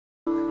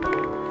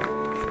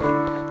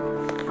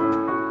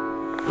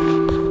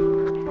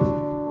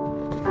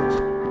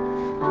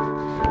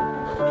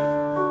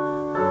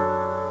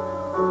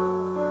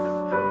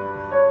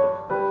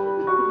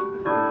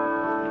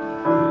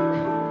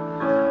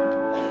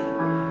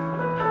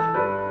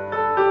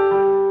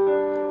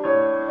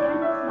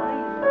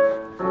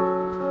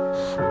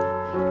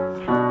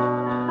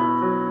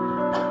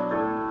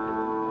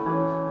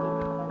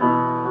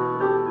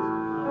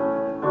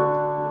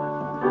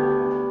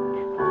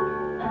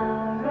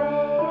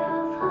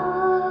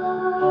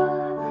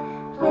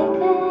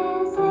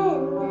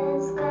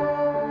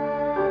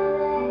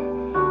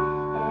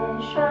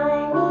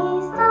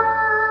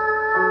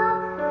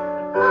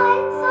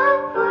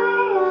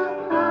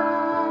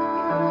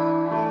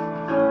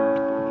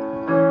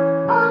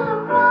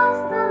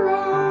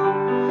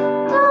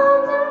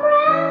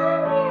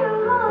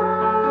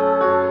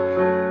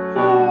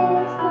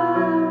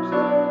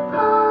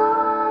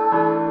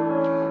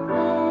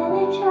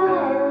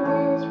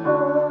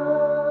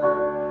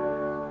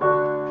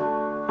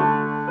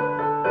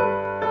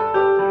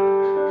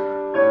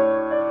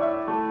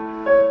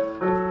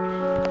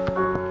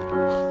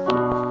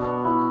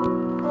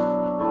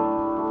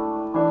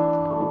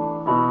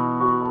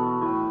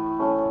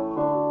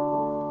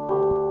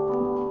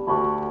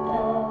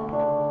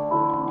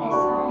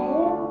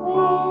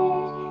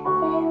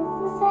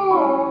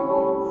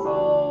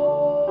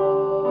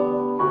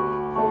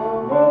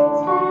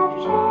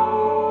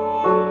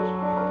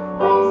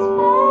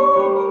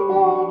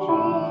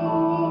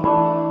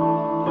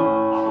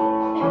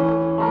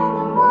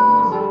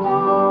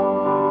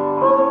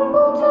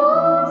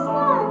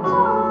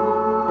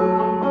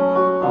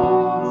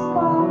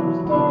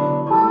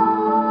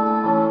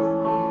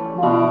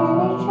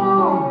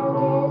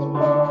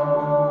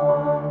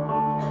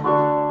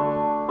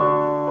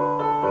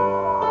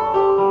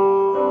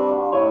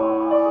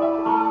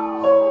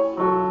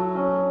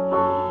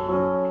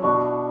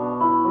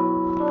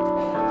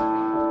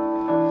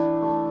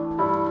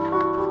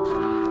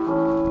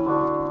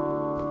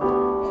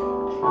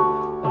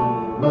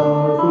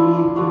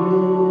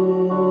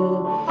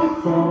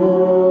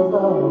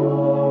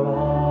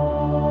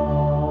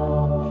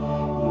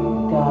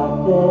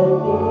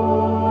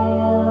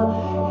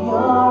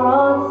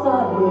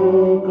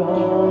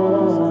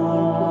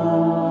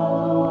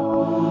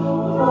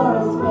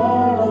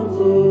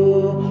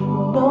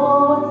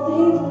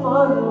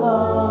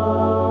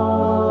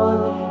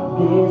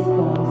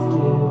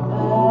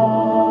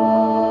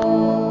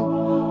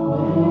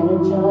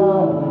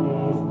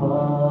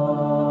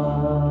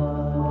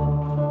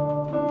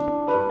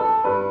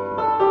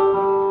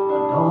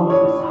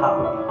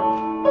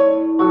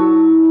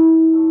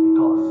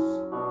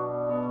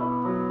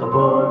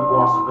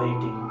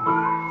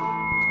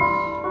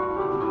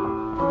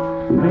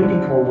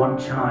Waiting for one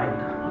child,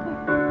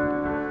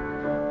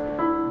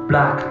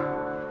 black,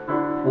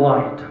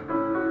 white,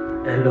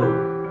 yellow,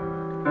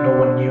 no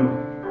one knew,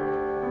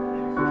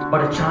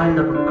 but a child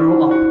that would grow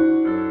up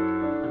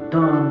and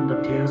turn the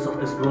tears of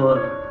this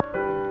world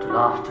to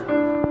laughter,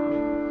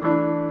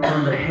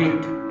 turn the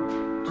hate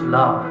to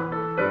love,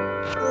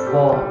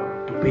 war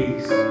to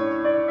peace,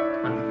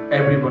 and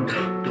everyone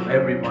to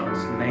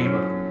everyone's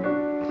neighbor.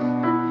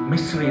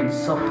 Misery and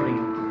suffering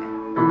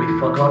will be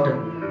forgotten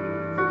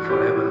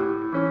forever.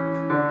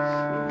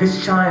 This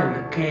child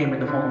came in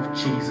the form of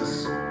Jesus.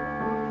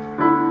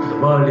 The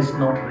world is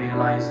not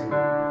realizing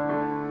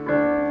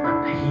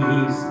that He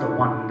is the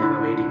one they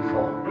were waiting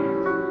for.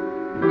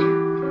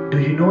 Do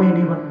you know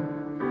anyone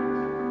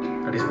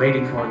that is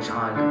waiting for a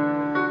child?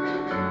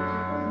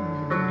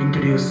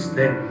 Introduce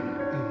them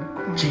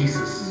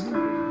Jesus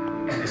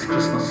in this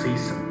Christmas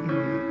season.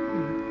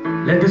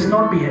 Let this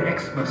not be a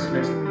Xmas,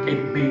 let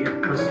it be a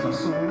Christmas,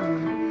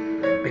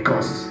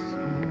 because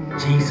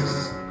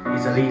Jesus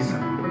is a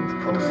reason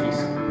for the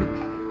season.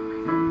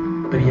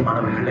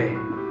 பிரியமானவர்களே,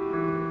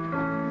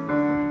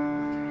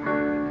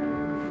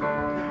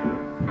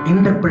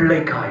 இந்த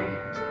பிள்ளைக்காய்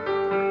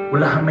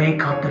உலகமே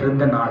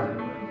காத்திருந்த நாள்,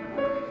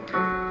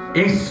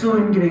 இயேசு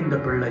என்கிற இந்த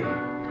பிள்ளை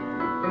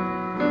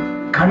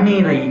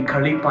கண்ணீரை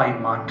களிப்பாய்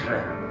மாற்ற,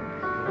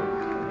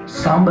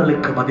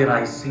 சாம்பலுக்கு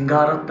பதிலாய்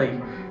சிங்காரத்தை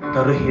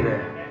தருகிற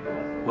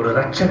ஒரு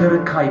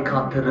இரட்சகருக்காய்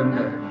காத்திருந்த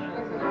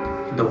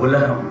இந்த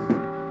உலகம்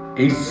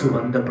இயேசு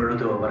வந்த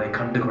பொழுது அவரை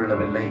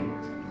கண்டுகொள்ளவில்லை.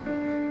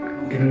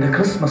 இந்த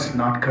கிறிஸ்துமஸ்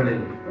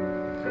நாட்களில்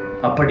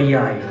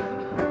அப்படியாய்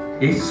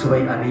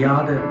இயேசுவை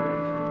அறியாத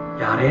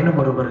யாரேனும்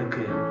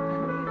ஒருவருக்கு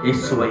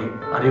இயேசுவை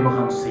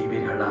அறிமுகம்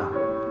செய்வீர்களா?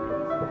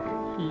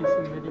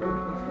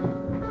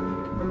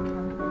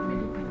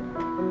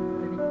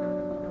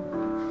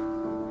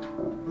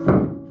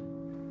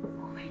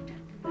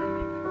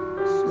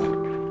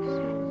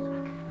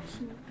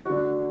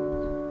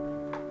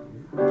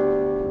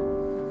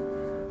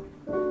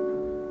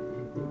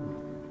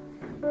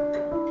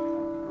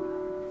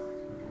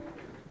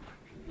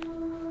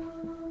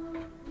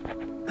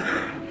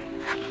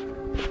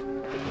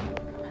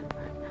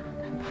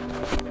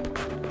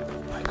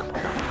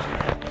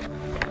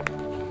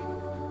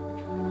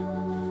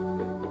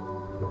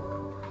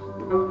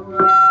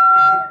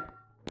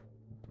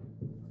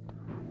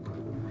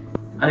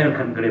 அனைவரும்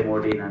கண்களை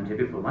மூடி நான்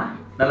ஜெபிப்போமா.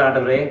 நல்ல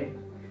ஆண்டவரே,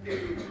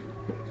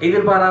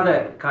 எதிர்பாராத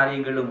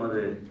காரியங்களும்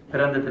அது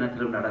பிறந்த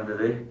தினத்திலும்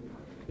நடந்தது.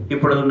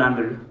 இப்பொழுதும்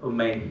நாங்கள்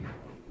உம்மை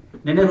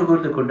நினைவு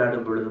கூர்ந்து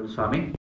கொண்டாடும் பொழுதும் சுவாமி